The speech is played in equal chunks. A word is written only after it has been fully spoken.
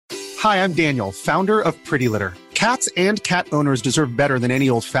Hi, I'm Daniel, founder of Pretty Litter. Cats and cat owners deserve better than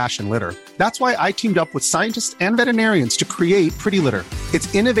any old-fashioned litter. That's why I teamed up with scientists and veterinarians to create Pretty Litter.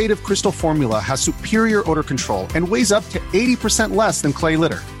 Its innovative crystal formula has superior odor control and weighs up to 80% less than clay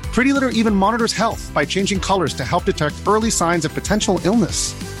litter. Pretty Litter even monitors health by changing colors to help detect early signs of potential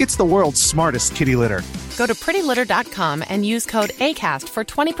illness. It's the world's smartest kitty litter. Go to prettylitter.com and use code ACAST for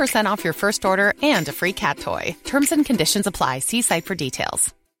 20% off your first order and a free cat toy. Terms and conditions apply. See site for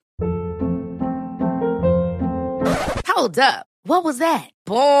details. Hold up. What was that?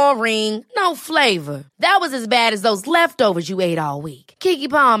 Boring. No flavor. That was as bad as those leftovers you ate all week. Keke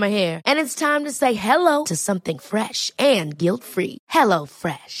Palmer here, and it's time to say hello to something fresh and guilt-free. Hello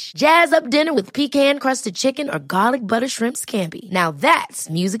Fresh. Jazz up dinner with pecan-crusted chicken or garlic butter shrimp scampi. Now that's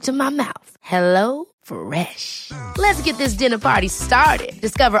music to my mouth. Hello Fresh. Let's get this dinner party started.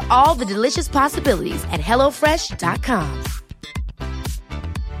 Discover all the delicious possibilities at hellofresh.com.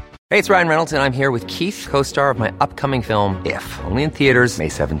 Hey, it's Ryan Reynolds, and I'm here with Keith, co-star of my upcoming film, If, only in theaters May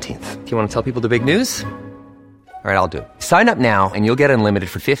 17th. Do you want to tell people the big news? All right, I'll do it. Sign up now and you'll get unlimited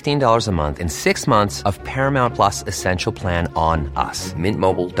for $15 a month and 6 months of Paramount Plus Essential Plan on us.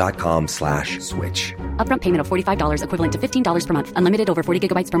 MintMobile.com/switch. Upfront payment of $45 equivalent to $15 per month. Unlimited over 40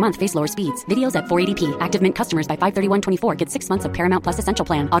 gigabytes per month. Face lower speeds. Videos at 480p. Active Mint customers by 531.24 get 6 months of Paramount Plus Essential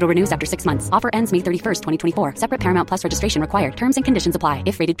Plan. Auto renews after 6 months. Offer ends May 31st, 2024. Separate Paramount Plus registration required. Terms and conditions apply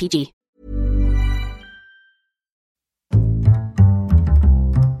if rated PG.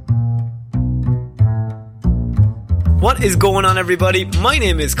 What is going on, everybody? My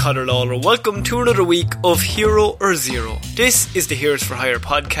name is Conor Lawler. Welcome to another week of Hero or Zero. This is the Heroes for Hire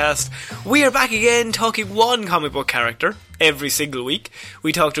podcast. We are back again talking one comic book character every single week.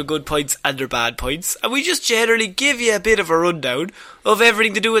 We talk their good points and their bad points, and we just generally give you a bit of a rundown of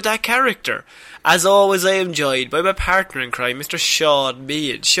everything to do with that character. As always, I am joined by my partner in crime, Mr. Sean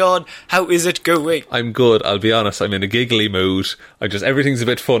Meehan. Sean, how is it going? I'm good, I'll be honest. I'm in a giggly mood. Everything's a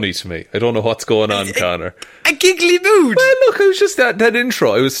bit funny to me. I don't know what's going on, Connor. A giggly mood? Well, look, I was just that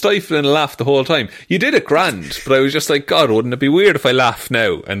intro. I was stifling a laugh the whole time. You did it grand, but I was just like, God, wouldn't it be weird if I laugh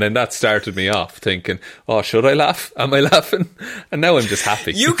now? And then that started me off, thinking, oh, should I laugh? Am I laughing? And now I'm just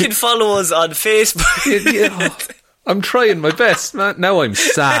happy. You can follow us on Facebook. Yeah. I'm trying my best, man. Now I'm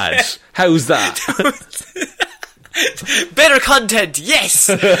sad. How's that? Better content, yes!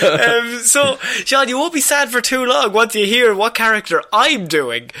 So, Sean, you won't be sad for too long once you hear what character I'm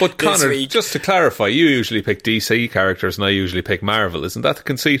doing. But Connor, week. Just to clarify, you usually pick DC characters and I usually pick Marvel. Isn't that the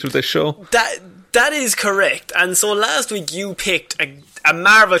conceit of this show? That is correct. And so last week you picked a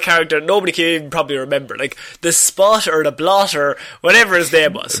Marvel character nobody can even probably remember, like the Spot or the Blot or whatever his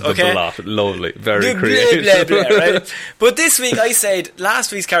name was. Okay, the Blot, lovely, very creative. Blah, blah, blah, right? But this week I said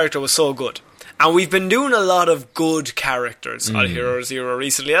last week's character was so good, and we've been doing a lot of good characters on Hero Zero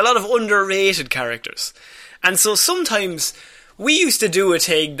recently, a lot of underrated characters, and so sometimes we used to do a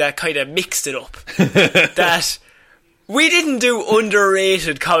thing that kind of mixed it up. That we didn't do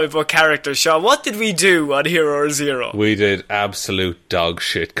underrated comic book characters, Sean. What did we do on Hero Zero? We did absolute dog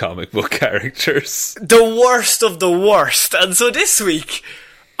shit comic book characters. The worst of the worst. And so this week,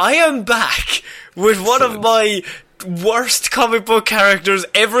 I am back with one of my worst comic book characters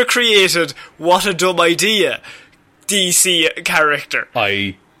ever created. What a dumb idea. DC character.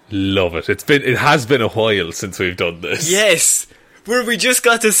 I love it. It has been a while since we've done this. Yes. Where we just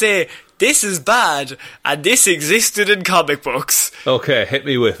got to say, this is bad, and this existed in comic books. Okay, hit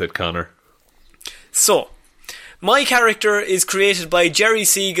me with it, Connor. So, my character is created by Jerry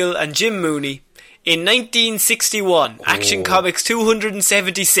Siegel and Jim Mooney in 1961, Action Comics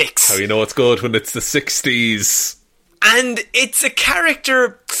 276. How you know it's good when it's the 60s. And it's a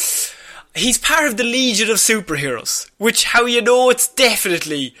character, he's part of the Legion of Superheroes, which how you know it's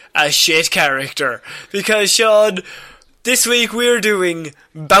definitely a shit character. Because, Sean, this week we're doing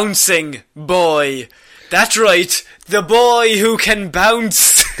Bouncing Boy. That's right, the boy who can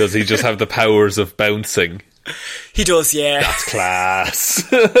bounce. Does he just have the powers of bouncing? He does, yeah. That's class.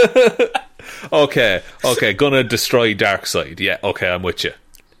 Okay, gonna destroy Darkseid. Yeah, okay, I'm with you.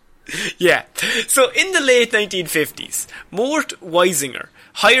 Yeah. So in the late 1950s, Mort Weisinger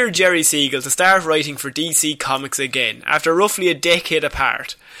hired Jerry Siegel to start writing for DC Comics again, after roughly a decade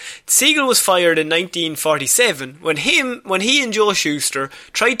apart. Siegel was fired in 1947 when he and Joe Shuster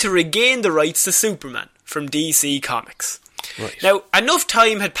tried to regain the rights to Superman from DC Comics. Right. Now, enough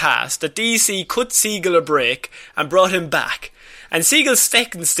time had passed that DC cut Siegel a break and brought him back. And Siegel's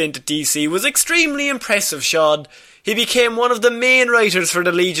second stint at DC was extremely impressive, Sean. He became one of the main writers for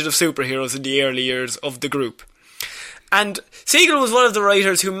the Legion of Superheroes in the early years of the group. And Siegel was one of the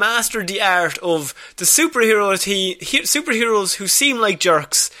writers who mastered the art of the superheroes who seem like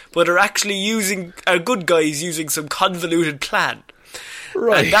jerks, but are actually are good guys using some convoluted plan.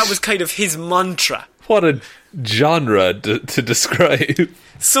 Right. And that was kind of his mantra. What a genre to describe.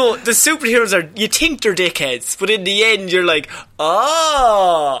 So the superheroes you think they're dickheads, but in the end you're like,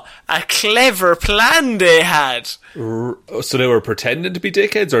 oh, a clever plan they had. So they were pretending to be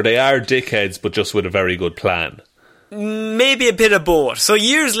dickheads, or they are dickheads but just with a very good plan? Maybe a bit of both. So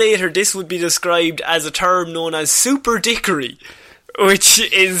years later this would be described as a term known as super dickery, which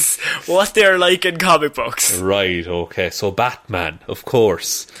is what they're like in comic books. Right, okay. So Batman, of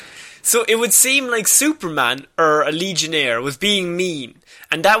course. So it would seem like Superman, or a Legionnaire, was being mean.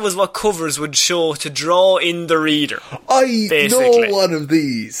 And that was what covers would show to draw in the reader. I basically know one of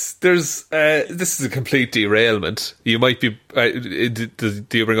these. There's this is a complete derailment. You might be. Do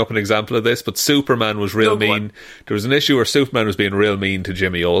you bring up an example of this? But Superman was real mean. There was an issue where Superman was being real mean to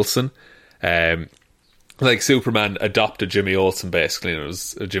Jimmy Olsen. Like Superman adopted Jimmy Olsen basically, and it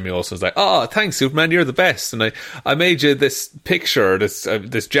was Jimmy Olsen was like, "Oh, thanks, Superman, you're the best." And I made you this picture,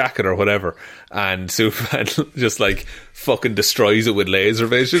 this jacket or whatever, and Superman just like fucking destroys it with laser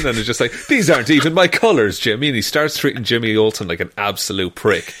vision, and it's just like, "These aren't even my colours, Jimmy." And he starts treating Jimmy Olsen like an absolute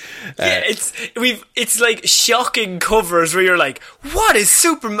prick. Yeah, it's like shocking covers where you're like, "What is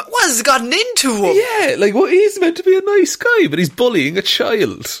Superman? What has gotten into him?" Yeah, like he's meant to be a nice guy, but he's bullying a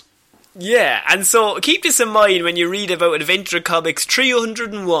child. Yeah, and so keep this in mind when you read about Adventure Comics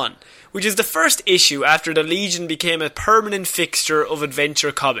 301, which is the first issue after the Legion became a permanent fixture of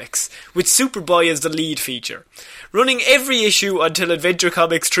Adventure Comics, with Superboy as the lead feature, running every issue until Adventure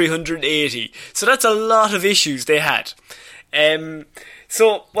Comics 380. So that's a lot of issues they had.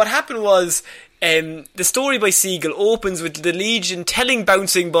 So what happened was, the story by Siegel opens with the Legion telling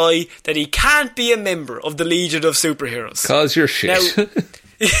Bouncing Boy that he can't be a member of the Legion of Superheroes. 'Cause you're shit.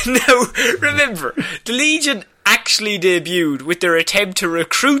 Now, remember, the Legion actually debuted with their attempt to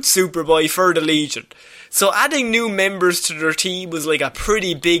recruit Superboy for the Legion. So adding new members to their team was like a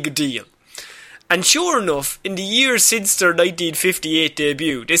pretty big deal. And sure enough, in the years since their 1958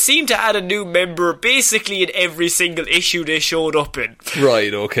 debut, they seem to add a new member basically in every single issue they showed up in.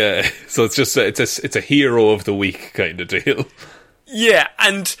 Right, okay. So it's just it's a hero of the week kind of deal. Yeah,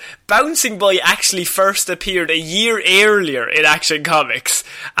 and Bouncing Boy actually first appeared a year earlier in Action Comics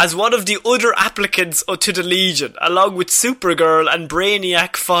as one of the other applicants to the Legion, along with Supergirl and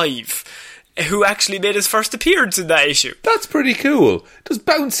Brainiac 5, who actually made his first appearance in that issue. That's pretty cool. Does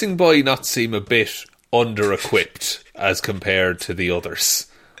Bouncing Boy not seem a bit under-equipped as compared to the others?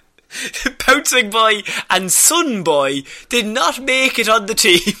 Bouncing Boy and Sun Boy did not make it on the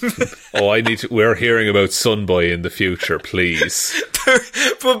team. We're hearing about Sun Boy in the future, please.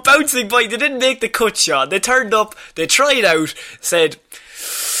 But Bouncing Boy, they didn't make the cut, Sean. They turned up, they tried out, said,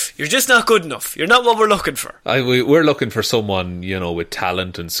 "You're just not good enough. You're not what we're looking for." We're looking for someone, with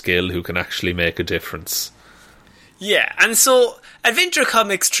talent and skill who can actually make a difference. Yeah, and so Adventure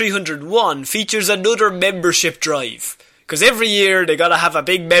Comics 301 features another membership drive. Because every year they gotta have a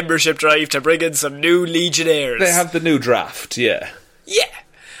big membership drive to bring in some new Legionnaires. They have the new draft, yeah. Yeah.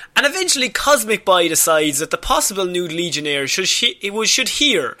 And eventually Cosmic Boy decides that the possible new Legionnaire should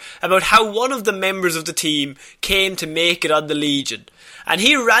hear about how one of the members of the team came to make it on the Legion. And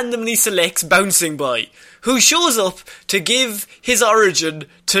he randomly selects Bouncing Boy, who shows up to give his origin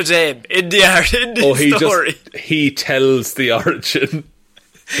to them in the story. He tells the origin.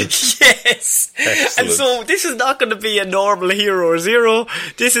 Yes. Excellent. And so this is not going to be a normal Hero or Zero.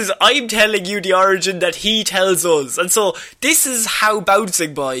 This is, I'm telling you the origin that he tells us. And so this is how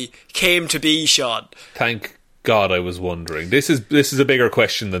Bouncing Boy came to be, Sean. Thank God, I was wondering. This is a bigger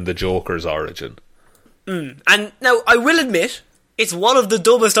question than the Joker's origin. And now I will admit, it's one of the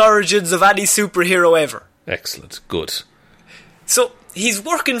dumbest origins of any superhero ever. Excellent. Good. So he's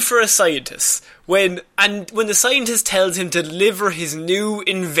working for a scientist when the scientist tells him to deliver his new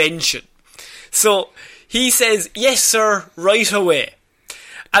invention. So he says, "Yes, sir, right away."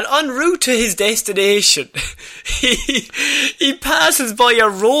 And en route to his destination, he passes by a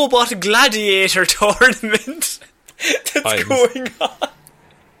robot gladiator tournament that's going on.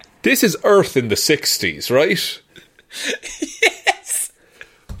 This is Earth in the 60s, right? Yes.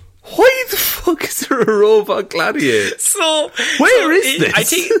 Why the fuck is there a robot gladiator? So Where is this? I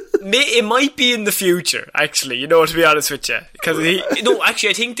think It might be in the future, actually, you know, to be honest with you. Because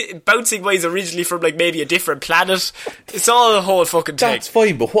I think Bouncing Boy is originally from, like, maybe a different planet. It's all a whole fucking thing. That's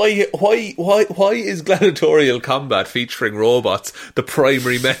fine, but why is gladiatorial combat featuring robots the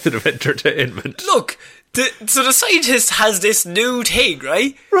primary method of entertainment? Look, so the scientist has this new thing,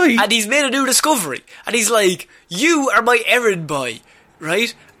 right? Right. And he's made a new discovery. And he's like, you are my errand boy,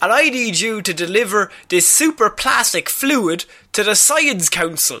 right? And I need you to deliver this super plastic fluid to the Science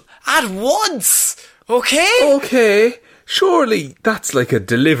Council at once, okay? Okay, surely that's like a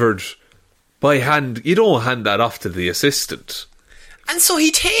delivered by hand. You don't hand that off to the assistant. And so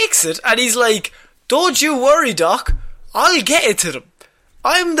he takes it and he's like, don't you worry, Doc, I'll get it to them.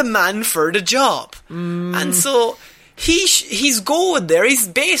 I'm the man for the job. And so he's going there. He's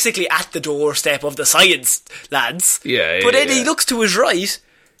basically at the doorstep of the science lads. But then he looks to his right.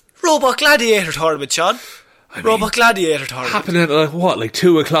 Robot Gladiator Tournament, Sean. Robot Gladiator Tournament. Happening at like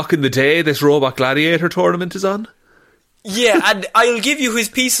 2 o'clock in the day, this Robot Gladiator Tournament is on? Yeah, and I'll give you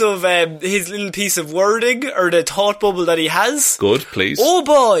his little piece of wording, or the thought bubble that he has. Good, please. Oh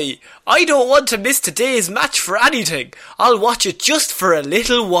boy, I don't want to miss today's match for anything. I'll watch it just for a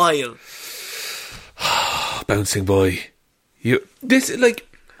little while. Bouncing Boy.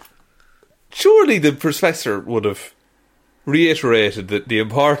 Surely the professor would have reiterated that the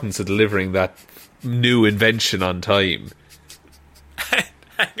importance of delivering that new invention on time. Hang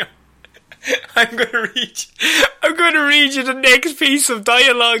on. I'm going to read you the next piece of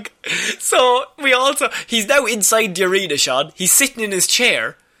dialogue. So, he's now inside the arena, Sean. He's sitting in his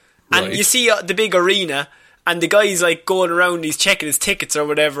chair, and right. You see the big arena, and the guy's like going around, he's checking his tickets or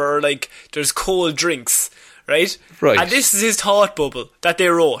whatever, or like there's cold drinks, right? Right. And this is his thought bubble that they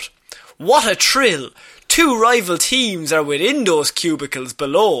wrote. What a thrill! 2 rival teams are within those cubicles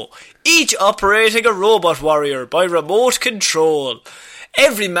below, each operating a robot warrior by remote control.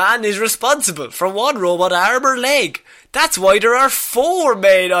 Every man is responsible for one robot arm or leg. That's why there are 4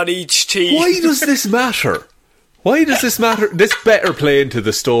 men on each team. Why does this matter? This better play into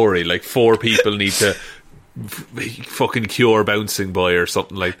the story. Like 4 people need to fucking cure Bouncing Boy or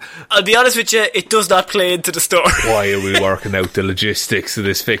something like. I'll be honest with you, it does not play into the story. Why are we working out the logistics of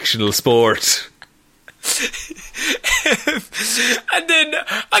this fictional sport? And then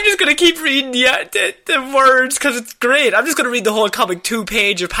I'm just going to keep reading the words because it's great. I'm just going to read the whole comic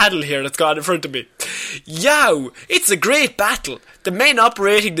 2-page panel here that's gone in front of me. Yow! It's a great battle. The men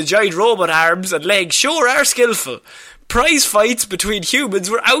operating the giant robot arms and legs sure are skillful. Prize fights between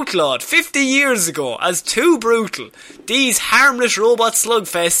humans were outlawed 50 years ago as too brutal. These harmless robot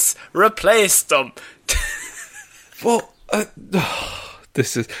slugfests replaced them. Well,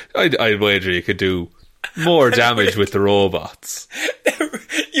 this is. I'd wager you could do more damage with the robots.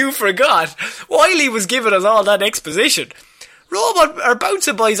 You forgot. Wiley was giving us all that exposition.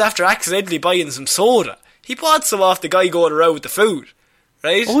 Bouncing Boy's after accidentally buying some soda. He bought some off the guy going around with the food,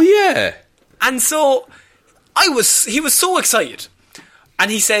 right? Oh yeah. And so he was so excited.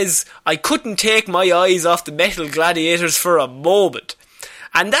 And he says, I couldn't take my eyes off the metal gladiators for a moment.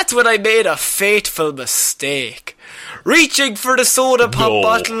 And that's when I made a fateful mistake. Reaching for the soda pop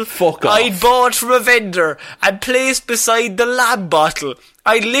bottle I'd bought from a vendor and placed beside the lab bottle,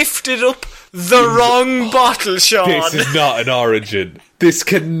 I lifted up the wrong bottle, Sean. This is not an origin. This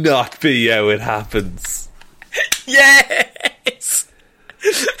cannot be how it happens. Yes!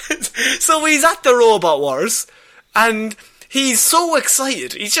 So he's at the Robot Wars, and he's so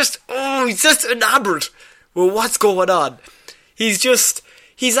excited. He's just enamored with what's going on.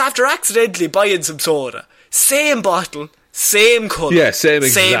 He's after accidentally buying some soda. Same bottle, same colour, yeah, same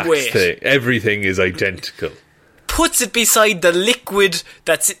weight. Thing. Everything is identical. Puts it beside the liquid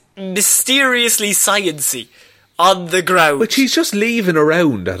that's mysteriously sciencey on the ground. Which he's just leaving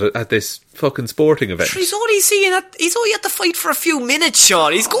around at this fucking sporting event. He's only at the fight for a few minutes,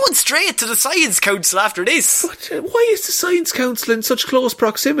 Sean. He's going straight to the Science Council after this. But why is the Science Council in such close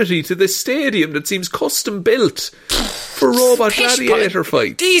proximity to this stadium that seems custom built for robot gladiator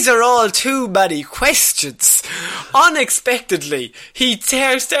fights? These are all too many questions. Unexpectedly, he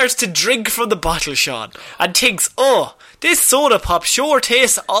starts to drink from the bottle, Sean, and thinks, oh, this soda pop sure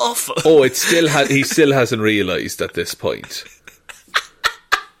tastes awful. Oh, he still hasn't realised at this point.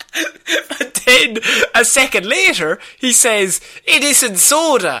 But then, a second later, he says, it isn't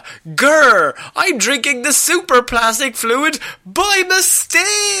soda. Grr, I'm drinking the super plastic fluid by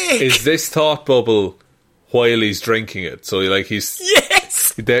mistake. Is this thought bubble while he's drinking it? So,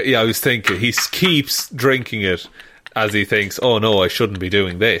 Yes! I was thinking, he keeps drinking it as he thinks, oh no, I shouldn't be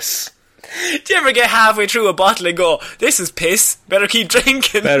doing this. Do you ever get halfway through a bottle and go, this is piss, better keep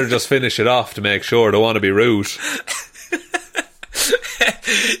drinking? Better just finish it off to make sure, don't want to be rude.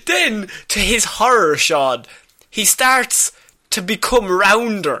 Then then, to his horror, Sean, he starts to become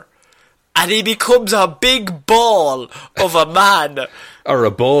rounder. And he becomes a big ball of a man. Or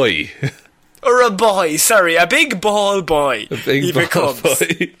a boy. Or a boy, sorry, a big ball boy. A big he ball becomes.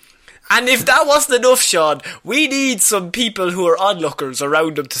 boy. And if that wasn't enough, Sean, we need some people who are onlookers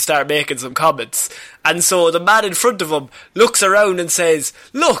around him to start making some comments. And so the man in front of him looks around and says,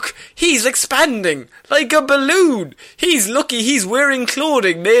 "Look, he's expanding like a balloon. He's lucky he's wearing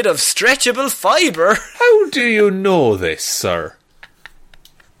clothing made of stretchable fibre." How do you know this, sir?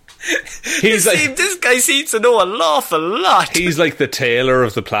 This guy seems to know an awful lot. He's like the tailor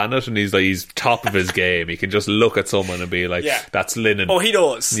of the planet, and he's top of his game. He can just look at someone and be like, "That's linen." Oh, he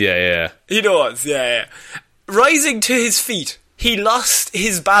knows. Yeah. He knows, yeah. Rising to his feet, he lost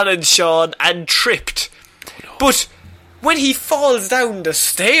his balance, Sean, and tripped. Oh, no. But when he falls down the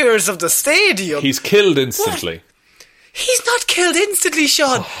stairs of the stadium... He's killed instantly. What? He's not killed instantly,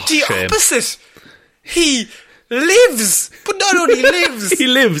 Sean. The opposite. He lives. But not only lives... he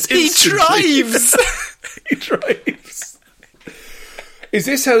lives instantly. He thrives. He thrives. Is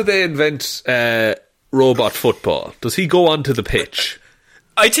this how they invent robot football? Does he go onto the pitch?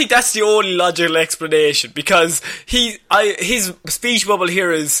 I think that's the only logical explanation, because his speech bubble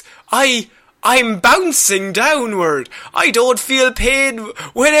here is, I'm bouncing downward. I don't feel pain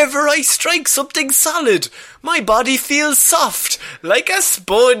whenever I strike something solid. My body feels soft, like a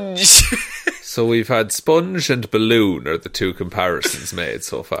sponge. So we've had sponge and balloon are the two comparisons made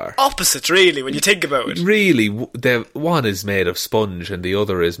so far. Opposite, really, when you think about it. Really, one is made of sponge and the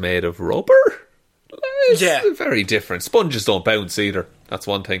other is made of rubber? It's very different. Sponges don't bounce either. That's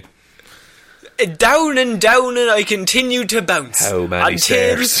one thing. Down and I continue to bounce. How many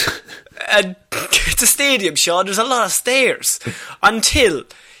stairs? It's a stadium, Sean. There's a lot of stairs. Until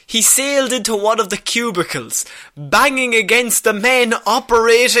he sailed into one of the cubicles, banging against the men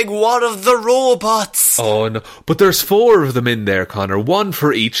operating one of the robots. Oh no. But there's 4 of them in there, Connor. 1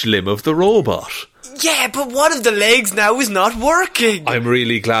 for each limb of the robot. Yeah, but one of the legs now is not working. I'm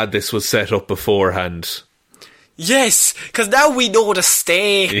really glad this was set up beforehand. Yes, because now we know the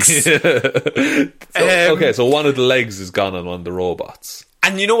stakes. So one of the legs is gone on one of the robots.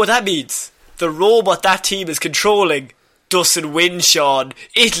 And you know what that means? The robot that team is controlling doesn't win, Sean.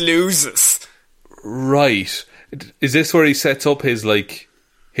 It loses. Right. Is this where he sets up his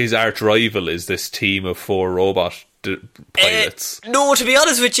arch rival is this team of 4 robot pilots? No, to be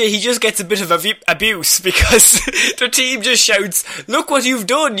honest with you, he just gets a bit of abuse, because the team just shouts, "Look what you've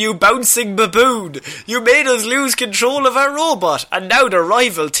done, you bouncing baboon. You made us lose control of our robot, and now the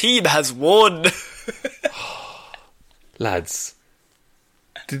rival team has won." Lads,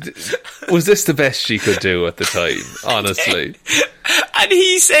 was this the best she could do at the time, honestly? And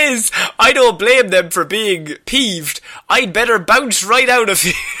he says, "I don't blame them for being peeved. I'd better bounce right out of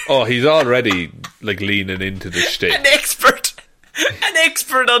here." Oh, he's already leaning into the shtick. An expert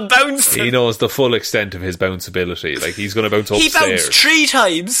on bouncing. He knows the full extent of his bounceability. He's going to bounce upstairs. He bounced 3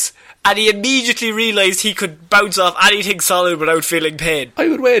 times, and he immediately realised he could bounce off anything solid without feeling pain. I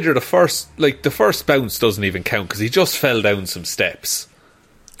would wager the first bounce doesn't even count, because he just fell down some steps.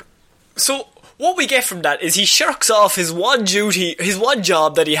 So what we get from that is he shirks off his one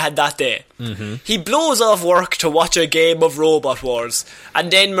job that he had that day. Mm-hmm. He blows off work to watch a game of Robot Wars,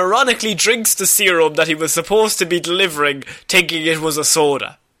 and then moronically drinks the serum that he was supposed to be delivering, thinking it was a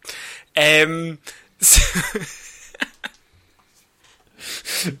soda. I'm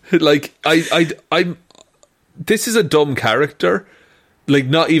this is a dumb character.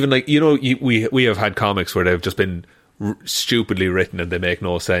 Not even we have had comics where they've just been stupidly written and they make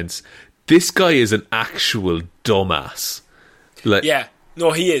no sense. This guy is an actual dumbass. Yeah,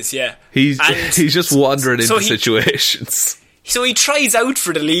 no, he is. Yeah, he's just wandering into situations. So he tries out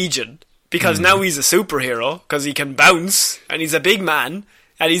for the Legion because now he's a superhero, because he can bounce and he's a big man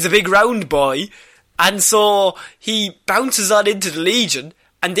and he's a big round boy, and so he bounces on into the Legion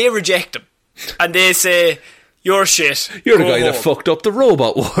and they reject him and they say, "You're shit. You're the guy that fucked up the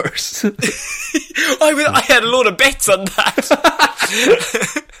Robot Wars." I had a load of bets on that.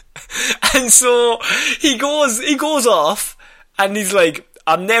 And so he goes off and he's like,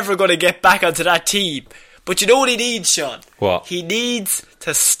 "I'm never going to get back onto that team." But you know what he needs, Sean? What? He needs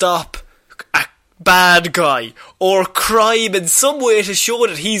to stop a bad guy or crime in some way to show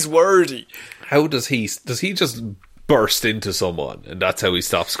that he's worthy. How does he just burst into someone and that's how he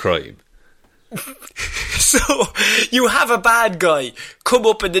stops crime? So you have a bad guy come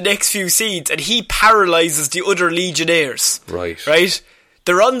up in the next few scenes and he paralyses the other Legionnaires. Right?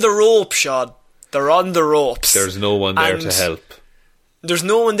 They're on the rope, Sean. They're on the ropes. There's no one there to help. There's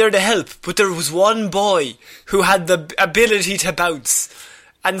no one there to help, but there was one boy who had the ability to bounce.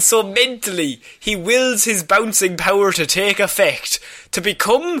 And so mentally, he wills his bouncing power to take effect, to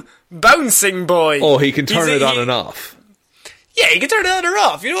become Bouncing Boy. Oh, he can turn it on and off. Yeah, he can turn it on or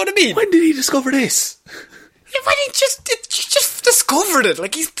off, you know what I mean? When did he discover this? Yeah, when he just discovered it,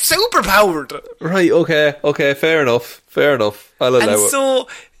 like he's super powered. Right, okay, fair enough. I'll allow it. And so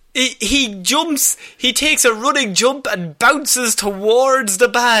he jumps, he takes a running jump and bounces towards the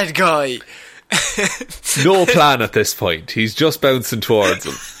bad guy. No plan at this point. He's just bouncing towards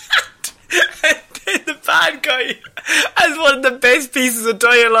him. And then the bad guy has one of the best pieces of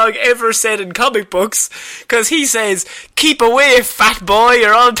dialogue ever said in comic books, because he says, "Keep away, fat boy,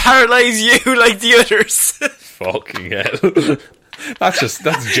 or I'll paralyse you like the others." Fucking hell.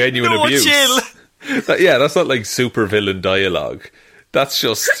 That's genuine abuse. Chill. That's not like super villain dialogue. That's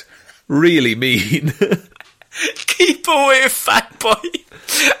just really mean. Keep away, fat boy.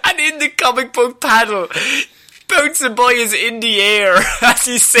 And in the comic book panel, Bouncing Boy is in the air as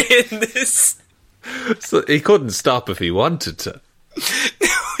he's saying this. So he couldn't stop if he wanted to.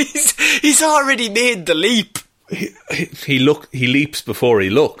 He's already made the leap. He leaps before he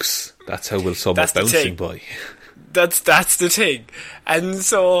looks. That's how we'll sum up Bouncing Boy. That's the thing. And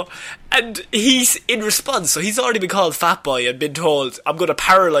he's in response, so he's already been called Fat Boy and been told, "I'm going to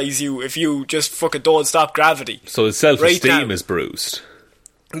paralyse you if you just fucking don't stop gravity." So his self-esteem is bruised.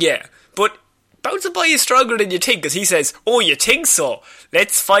 Yeah, but Bouncing Boy is stronger than you think, because he says, "Oh, you think so?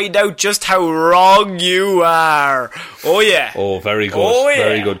 Let's find out just how wrong you are." Oh yeah. Oh, very good. Oh, yeah.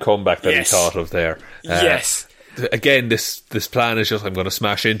 Very good comeback that he thought of there. Yes. Again, this plan is just, I'm going to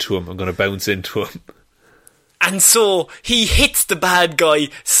smash into him. I'm going to bounce into him. And so he hits the bad guy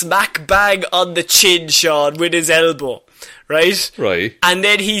smack bang on the chin, Sean, with his elbow, right? Right. And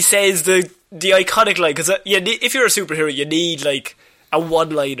then he says the iconic line, because if you're a superhero, you need like a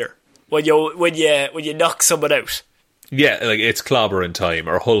one-liner when you knock someone out. Yeah, like it's clobbering time,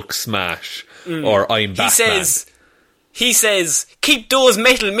 or Hulk smash, or I'm Batman. He says, "Keep those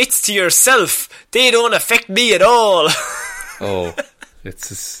metal mitts to yourself. They don't affect me at all." Oh,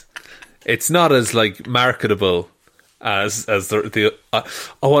 it's not as like marketable as the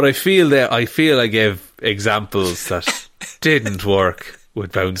what I feel there. I feel I gave examples that didn't work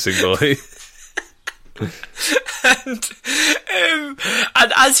with Bouncing Boy. and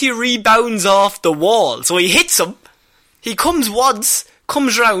as he rebounds off the wall, so he hits him. He comes once,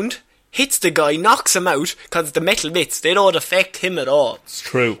 comes round, hits the guy, knocks him out, because the metal mitts, they don't affect him at all. It's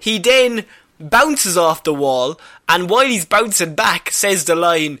true. He then bounces off the wall, and while he's bouncing back, says the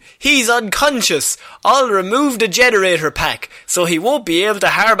line, "He's unconscious. I'll remove the generator pack, so he won't be able to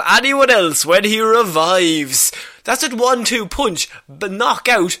harm anyone else when he revives." That's it, 1-2 punch, but knock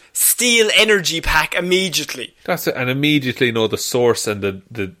out, steal energy pack immediately. That's it, and immediately know the source and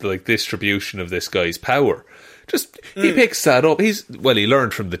the like distribution of this guy's power. Just he picks that up. He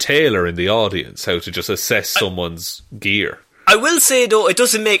learned from the tailor in the audience how to just assess someone's gear. I will say though, it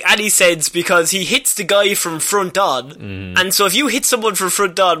doesn't make any sense, because he hits the guy from front on, and so if you hit someone from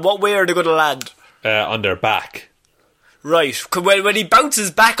front on, what way are they going to land? On their back. Right, when he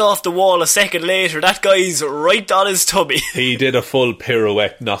bounces back off the wall a second later, that guy's right on his tummy. He did a full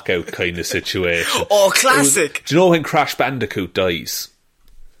pirouette knockout kind of situation. Oh, classic. Do you know when Crash Bandicoot dies?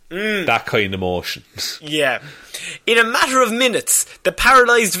 That kind of motion. Yeah. In a matter of minutes, the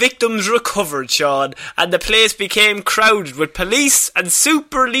paralysed victims recovered, Sean, and the place became crowded with police and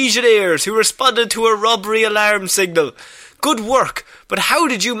super legionnaires who responded to a robbery alarm signal. Good work, but how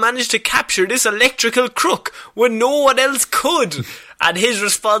did you manage to capture this electrical crook when no one else could? And his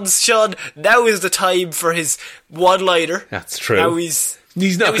response, Sean, now is the time for his one-liner. That's true. Now he's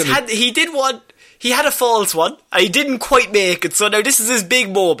not going to... He did one... He had a false one, and he didn't quite make it, so now this is his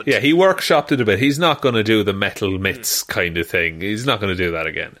big moment. Yeah, he workshopped it a bit. He's not going to do the metal mitts kind of thing. He's not going to do that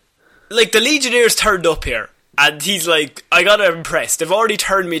again. Like, the Legionnaires turned up here, and he's like, I gotta impress. They've already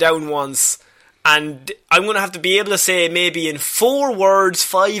turned me down once, and I'm going to have to be able to say maybe in 4 words,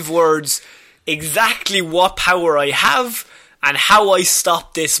 5 words, exactly what power I have, and how I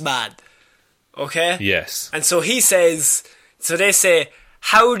stop this man. Okay? Yes. And so he says, so they say,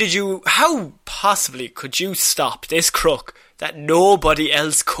 how possibly could you stop this crook that nobody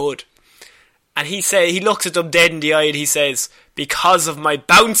else could? And he looks at them dead in the eye and he says, because of my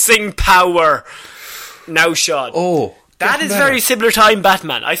bouncing power. Now, Sean. Oh, that is very similar to I'm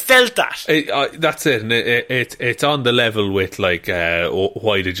Batman. I felt that. That's it. And it's on the level with, like,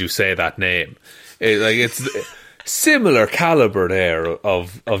 why did you say that name? It's similar caliber there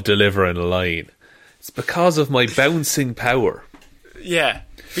of delivering a line. It's because of my bouncing power. Yeah,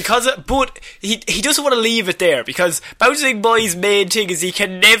 but he doesn't want to leave it there, because Bouncing Boy's main thing is he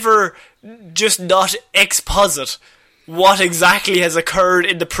can never just not exposit what exactly has occurred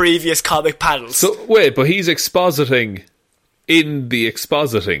in the previous comic panels. So, wait, but he's expositing in the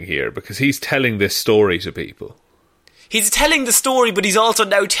expositing here, because he's telling this story to people. He's telling the story, but he's also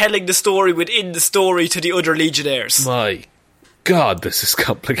now telling the story within the story to the other Legionnaires. My God, this is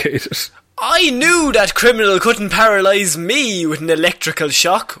complicated. I knew that criminal couldn't paralyse me with an electrical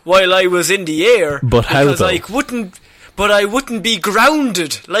shock while I was in the air. But how, because though? I wouldn't be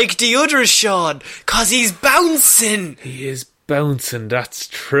grounded like the others, Sean, 'cause he's bouncing. He is bouncing, that's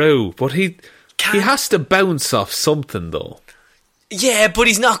true. But he has to bounce off something, though. Yeah, but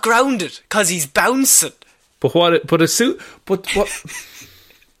he's not grounded, 'cause he's bouncing. But as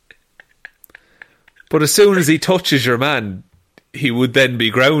soon as he touches your man, he would then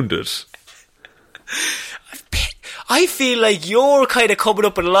be grounded. I feel like you're kind of coming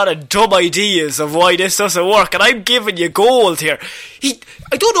up with a lot of dumb ideas of why this doesn't work, and I'm giving you gold here.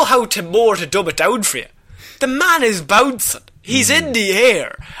 I don't know how to dumb it down for you. The man is bouncing. He's in the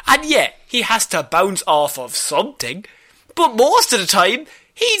air. And yeah, he has to bounce off of something. But most of the time,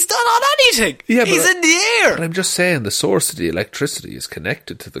 he's not on anything. Yeah, he's in the air. But I'm just saying, the source of the electricity is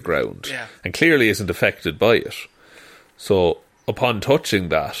connected to the ground. Yeah. And clearly isn't affected by it. So, upon touching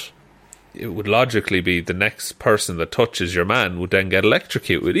that, it would logically be the next person that touches your man would then get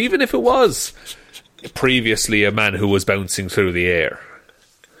electrocuted, even if it was previously a man who was bouncing through the air.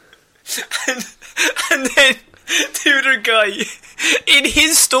 And then the other guy, in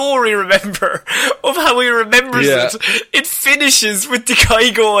his story, remember, of how he remembers it finishes with the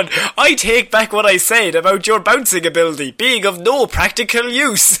guy going, I take back what I said about your bouncing ability being of no practical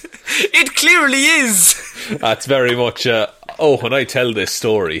use. It clearly is. That's very much, when I tell this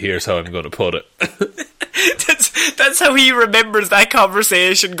story, here's how I'm going to put it. That's how he remembers that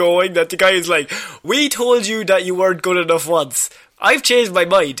conversation going, that the guy is like, we told you that you weren't good enough once. I've changed my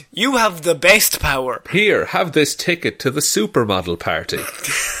mind. You have the best power. Here, have this ticket to the supermodel party.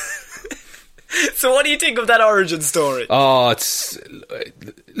 So what do you think of that origin story? Oh,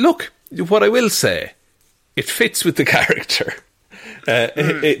 look, what I will say, it fits with the character.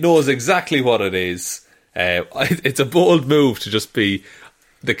 It knows exactly what it is. It's a bold move to just be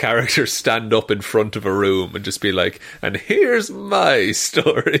the character stand up in front of a room and just be like, and here's my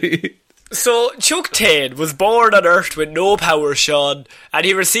story. So, Chuck Tane was born on Earth with no power, Sean, and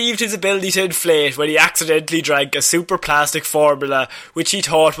he received his ability to inflate when he accidentally drank a super plastic formula which he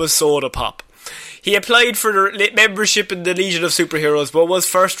thought was soda pop. He applied for membership in the Legion of Superheroes but was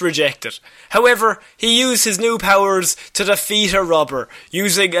first rejected. However, he used his new powers to defeat a robber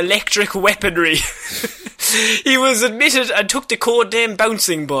using electric weaponry. He was admitted and took the codename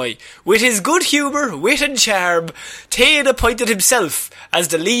Bouncing Boy. With his good humour, wit and charm, Tane appointed himself as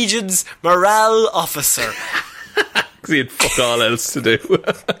the Legion's morale officer. Because he had fuck all else to do.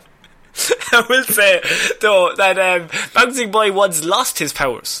 I will say, though, that Bouncing Boy once lost his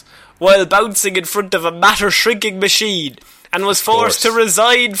powers while bouncing in front of a matter-shrinking machine and was forced to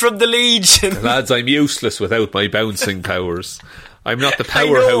resign from the Legion. Lads, I'm useless without my bouncing powers. I'm not the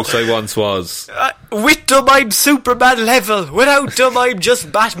powerhouse I once was. With them I'm Superman level. Without them I'm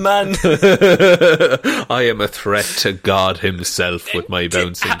just Batman. I am a threat to God himself with my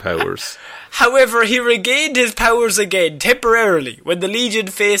bouncing powers. However, he regained his powers again, temporarily, when the Legion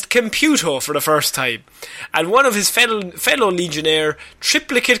faced Computo for the first time, and one of his fellow Legionnaire,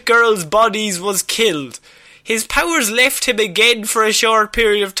 Triplicate Girl's bodies was killed. His powers left him again for a short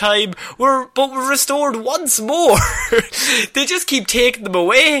period of time, but were restored once more. They just keep taking them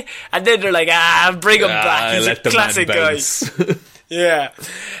away, and then they're like, bring him back. He's a classic guy. Yeah.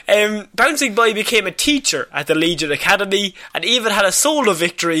 Bouncing Boy became a teacher at the Legion Academy and even had a solo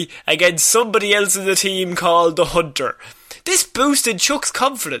victory against somebody else in the team called the Hunter. This boosted Chuck's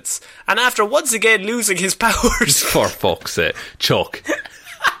confidence, and after once again losing his powers... For fuck's sake, Chuck.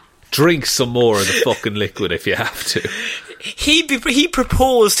 Drink some more of the fucking liquid if you have to. He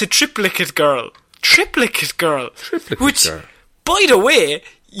proposed to Triplicate Girl. Triplicate Girl. Which, by the way,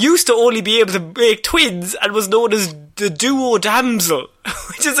 used to only be able to make twins and was known as the Duo Damsel,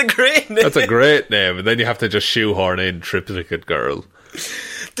 which is a great name. That's a great name, and then you have to just shoehorn in Triplicate Girl.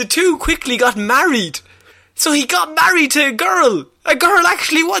 The two quickly got married. So he got married to a girl. A girl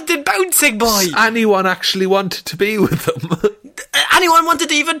actually wanted Bouncing Boy. Anyone actually wanted to be with them. Anyone wanted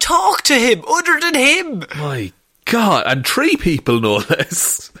to even talk to him, other than him. My God, and 3 people no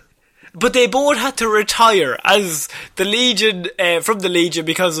less. But they both had to retire as the Legion, from the Legion,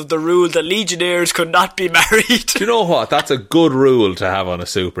 because of the rule that Legionnaires could not be married. Do you know what? That's a good rule to have on a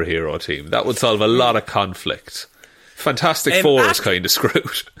superhero team. That would solve a lot of conflict. Fantastic Four is kind of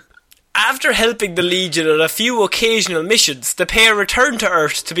screwed. After helping the Legion on a few occasional missions, the pair returned to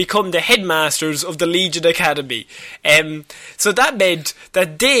Earth to become the headmasters of the Legion Academy. So that meant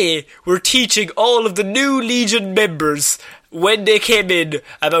that they were teaching all of the new Legion members when they came in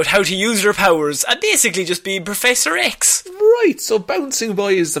about how to use their powers, and basically just being Professor X. Right, so Bouncing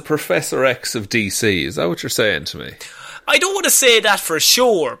Boy is the Professor X of DC, is that what you're saying to me? I don't want to say that for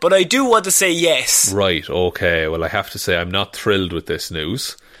sure, but I do want to say yes. Right, okay, well I have to say I'm not thrilled with this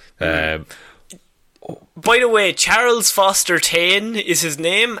news. By the way, Charles Foster Kane is his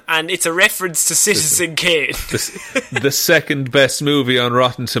name, and it's a reference to Citizen Kane. The second best movie on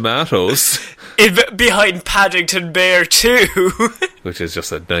Rotten Tomatoes. Behind Paddington Bear 2. Which is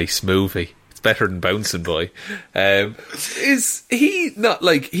just a nice movie. It's better than Bouncing Boy. Is he not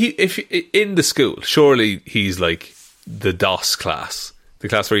like... if in the school, surely he's like the DOS class. The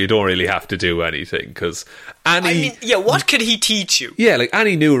class where you don't really have to do anything, because what could he teach you? Yeah, like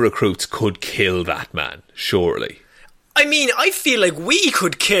any new recruits could kill that man, surely. I mean, I feel like we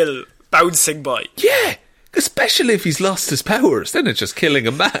could kill Bouncing Boy. Yeah, especially if he's lost his powers, then it's just killing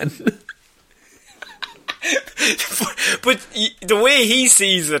a man. But the way he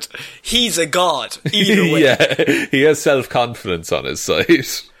sees it, he's a god, either way. Yeah, he has self-confidence on his side.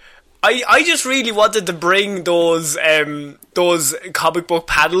 I just really wanted to bring those comic book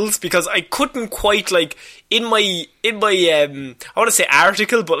panels because I couldn't quite, like, in my I want to say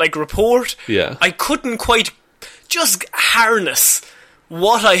article, but like report, yeah, I couldn't quite just harness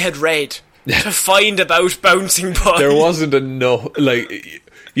what I had read to find about Bouncing Boy. There wasn't enough, like,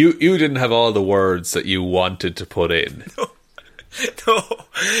 you didn't have all the words that you wanted to put in. No.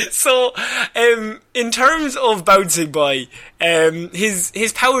 So, in terms of Bouncing Boy,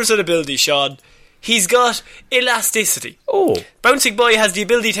 his powers and abilities, Sean, he's got elasticity. Oh. Bouncing Boy has the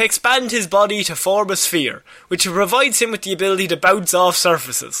ability to expand his body to form a sphere, which provides him with the ability to bounce off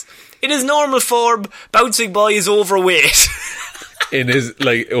surfaces. In his normal form, Bouncing Boy is overweight. In his,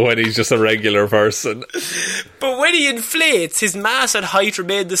 like, when he's just a regular person. But when he inflates, his mass and height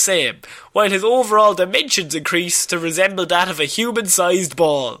remain the same, while his overall dimensions increase to resemble that of a human-sized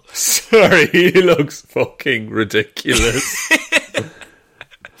ball. Sorry, he looks fucking ridiculous.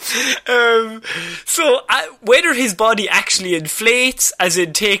 So, whether his body actually inflates, as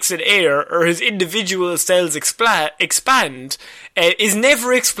in takes in air, or his individual cells expand, is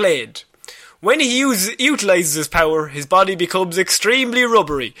never explained. When he utilises his power, his body becomes extremely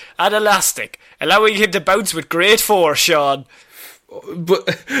rubbery and elastic, allowing him to bounce with great force, Sean. But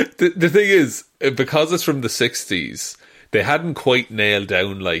the thing is, because it's from the 60s, they hadn't quite nailed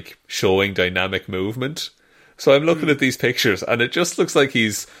down, like, showing dynamic movement. So I'm looking at these pictures, and it just looks like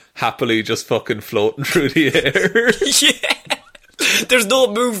he's happily just fucking floating through the air. Yeah. There's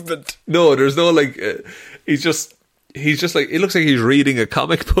no movement. No, there's no, like, he's just like, it looks like he's reading a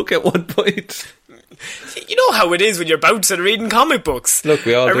comic book at one point. You know how it is when you're bouncing reading comic books. Look,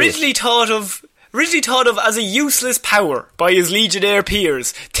 we all originally thought of as a useless power by his Legionnaire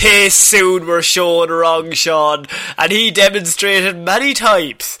peers. They soon were shown wrong, Sean, and he demonstrated many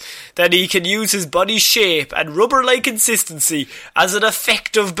times that he can use his body's shape and rubber-like consistency as an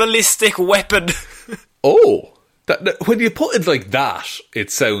effective ballistic weapon. Oh, when you put it like that,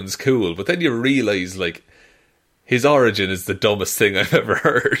 it sounds cool, but then you realise, like, his origin is the dumbest thing I've ever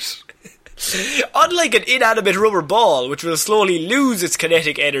heard. Unlike an inanimate rubber ball, which will slowly lose its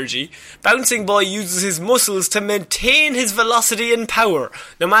kinetic energy, Bouncing Boy uses his muscles to maintain his velocity and power,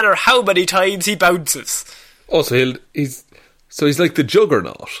 no matter how many times he bounces. Oh, so he's like the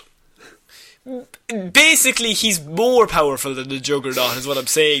Juggernaut. Basically, he's more powerful than the Juggernaut, is what I'm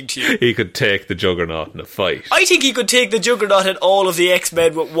saying to you. He could take the Juggernaut in a fight. I think he could take the Juggernaut and all of the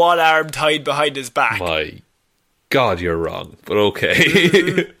X-Men with one arm tied behind his back. My God, you're wrong, but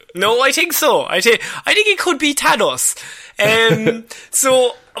okay. No, I think so. I think it could be Thanos.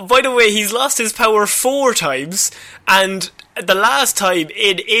 So, by the way, he's lost his power 4 times, and the last time,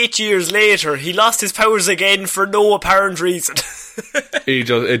 in 8 years later, he lost his powers again for no apparent reason.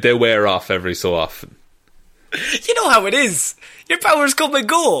 They wear off every so often. You know how it is. Your powers come and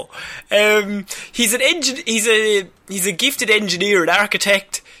go. He's a gifted engineer and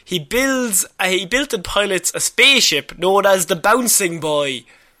architect. He built and pilots a spaceship known as the Bouncing Boy.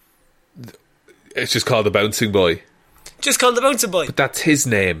 It's just called the Bouncing Boy. Just called the Bouncing Boy. But that's his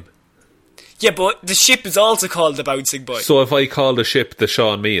name. Yeah, but the ship is also called the Bouncing Boy. So if I call the ship the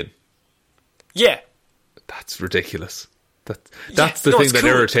Sean Meehan? Yeah. That's ridiculous. That's the thing that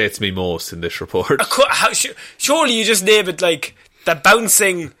irritates me most in this report. Surely you just name it like the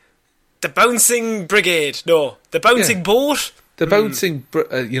Bouncing Brigade. No, the Bouncing Boat. The Bouncing...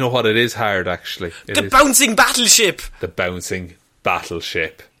 you know what, it is hard, actually. Bouncing Battleship. The Bouncing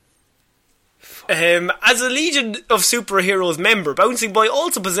Battleship. As a Legion of Superheroes member, Bouncing Boy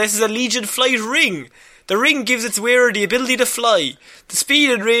also possesses a Legion flight ring. The ring gives its wearer the ability to fly, the speed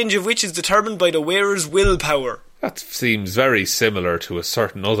and range of which is determined by the wearer's willpower. That seems very similar to a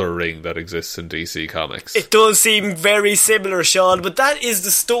certain other ring that exists in DC Comics. It does seem very similar, Sean, but that is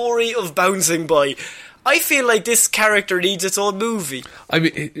the story of Bouncing Boy. I feel like this character needs its own movie. I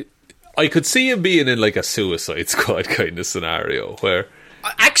mean, I could see him being in like a Suicide Squad kind of scenario where...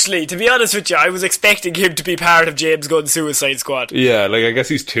 Actually, to be honest with you, I was expecting him to be part of James Gunn's Suicide Squad. Yeah, like I guess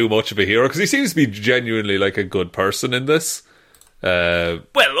he's too much of a hero because he seems to be genuinely like a good person in this. Well,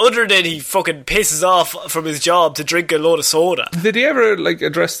 other than he fucking pisses off from his job to drink a load of soda. Did he ever like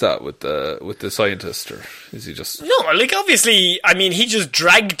address that with the scientist, or is he just... No, like obviously, I mean, he just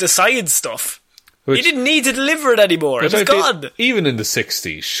dragged the science stuff. He didn't need to deliver it anymore. It was gone. Even in the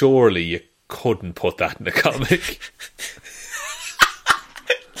 60s, surely you couldn't put that in a comic.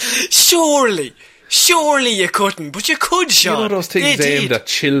 Surely you couldn't, but you could, Sean. You know those things aimed at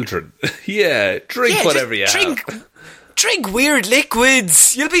children. Yeah, drink whatever you have. Drink weird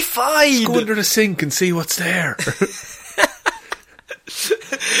liquids. You'll be fine. Just go under the sink and see what's there.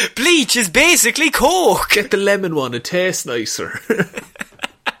 Bleach is basically Coke. Get the lemon one, it tastes nicer.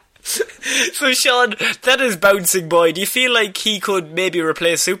 So, Sean, that is Bouncing Boy. Do you feel like he could maybe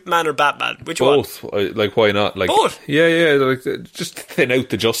replace Superman or Batman? Which Both. one? Like, why not? Like, both? Yeah, like, just thin out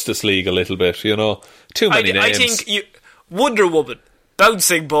the Justice League a little bit, you know? Too many names. I think Wonder Woman,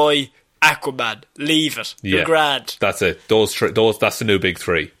 Bouncing Boy, Aquaman. Leave it. You're grand. That's it. Those that's the new big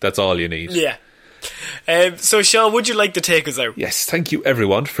three. That's all you need. Yeah. So, Sean, would you like to take us out? Yes, thank you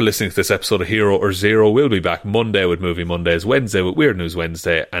everyone for listening to this episode of Hero or Zero. We'll be back Monday with Movie Mondays, Wednesday with Weird News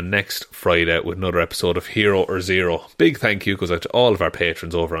Wednesday, and next Friday with another episode of Hero or Zero. Big thank you goes out to all of our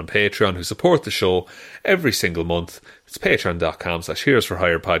patrons over on Patreon who support the show every single month. It's patreon.com/Heroes for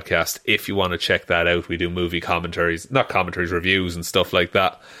Hire podcast. If you want to check that out, we do movie reviews and stuff like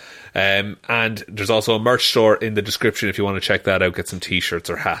that. And there's also a merch store in the description if you want to check that out, get some t-shirts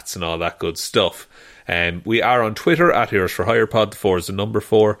or hats and all that good stuff. We are on Twitter at Heroes for Hire Pod, the 4 is the number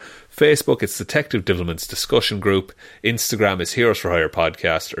 4. Facebook, it's Detective Divilment's discussion group. Instagram is Heroes for Hire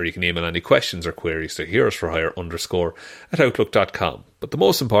Podcast, or you can email any questions or queries to heroesforhire_@outlook.com. But the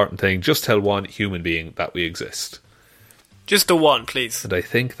most important thing, just tell one human being that we exist. Just the one, please. And I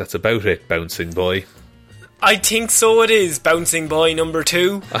think that's about it, Bouncing Boy. I think so it is, Bouncing Boy number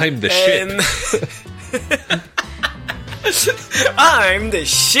 2. I'm the ship. I'm the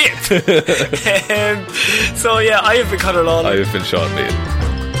ship. So yeah, I have been Conor Lawler. I have been Sean Bean.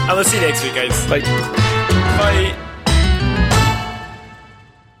 And we'll see you next week, guys. Bye. Bye.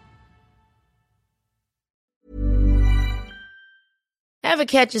 Ever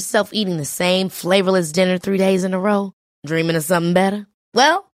catch yourself eating the same flavorless dinner 3 days in a row? Dreaming of something better?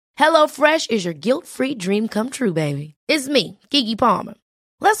 Well, HelloFresh is your guilt-free dream come true, baby. It's me, Keke Palmer.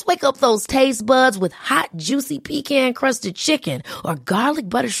 Let's wake up those taste buds with hot, juicy pecan-crusted chicken or garlic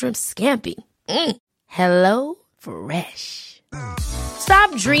butter shrimp scampi. Hello Fresh.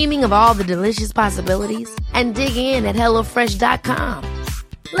 Stop dreaming of all the delicious possibilities and dig in at HelloFresh.com.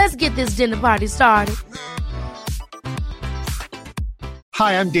 Let's get this dinner party started.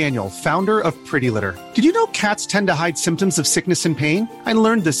 Hi, I'm Daniel, founder of Pretty Litter. Did you know cats tend to hide symptoms of sickness and pain? I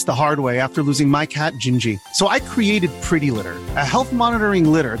learned this the hard way after losing my cat, Gingy. So I created Pretty Litter, a health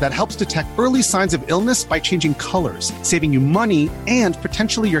monitoring litter that helps detect early signs of illness by changing colors, saving you money and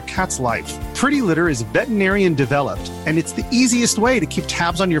potentially your cat's life. Pretty Litter is veterinarian developed, and it's the easiest way to keep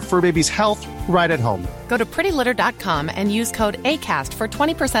tabs on your fur baby's health right at home. Go to prettylitter.com and use code ACAST for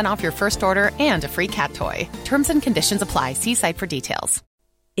 20% off your first order and a free cat toy. Terms and conditions apply. See site for details.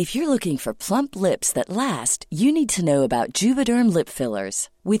 If you're looking for plump lips that last, you need to know about Juvederm lip fillers.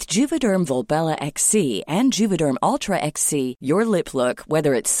 With Juvederm Volbella XC and Juvederm Ultra XC, your lip look,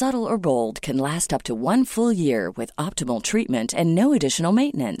 whether it's subtle or bold, can last up to 1 full year with optimal treatment and no additional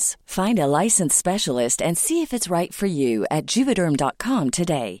maintenance. Find a licensed specialist and see if it's right for you at Juvederm.com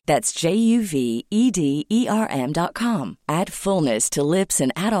today. That's JUVEDERM.com. Add fullness to lips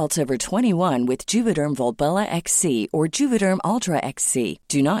in adults over 21 with Juvederm Volbella XC or Juvederm Ultra XC.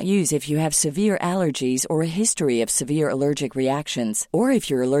 Do not use if you have severe allergies or a history of severe allergic reactions, or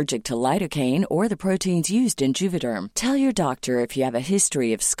if you're allergic to lidocaine or the proteins used in Juvederm. Tell your doctor if you have a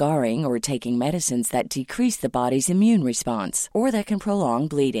history of scarring or taking medicines that decrease the body's immune response or that can prolong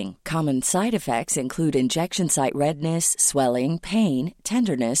bleeding. Common side effects include injection site redness, swelling, pain,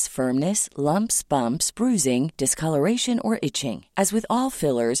 tenderness, firmness, lumps, bumps, bruising, discoloration, or itching. As with all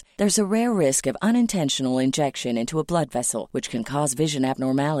fillers, there's a rare risk of unintentional injection into a blood vessel, which can cause vision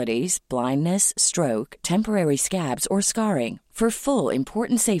abnormalities, blindness, stroke, temporary scabs, or scarring. For full,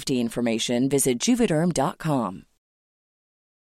 important safety information, visit Juvederm.com.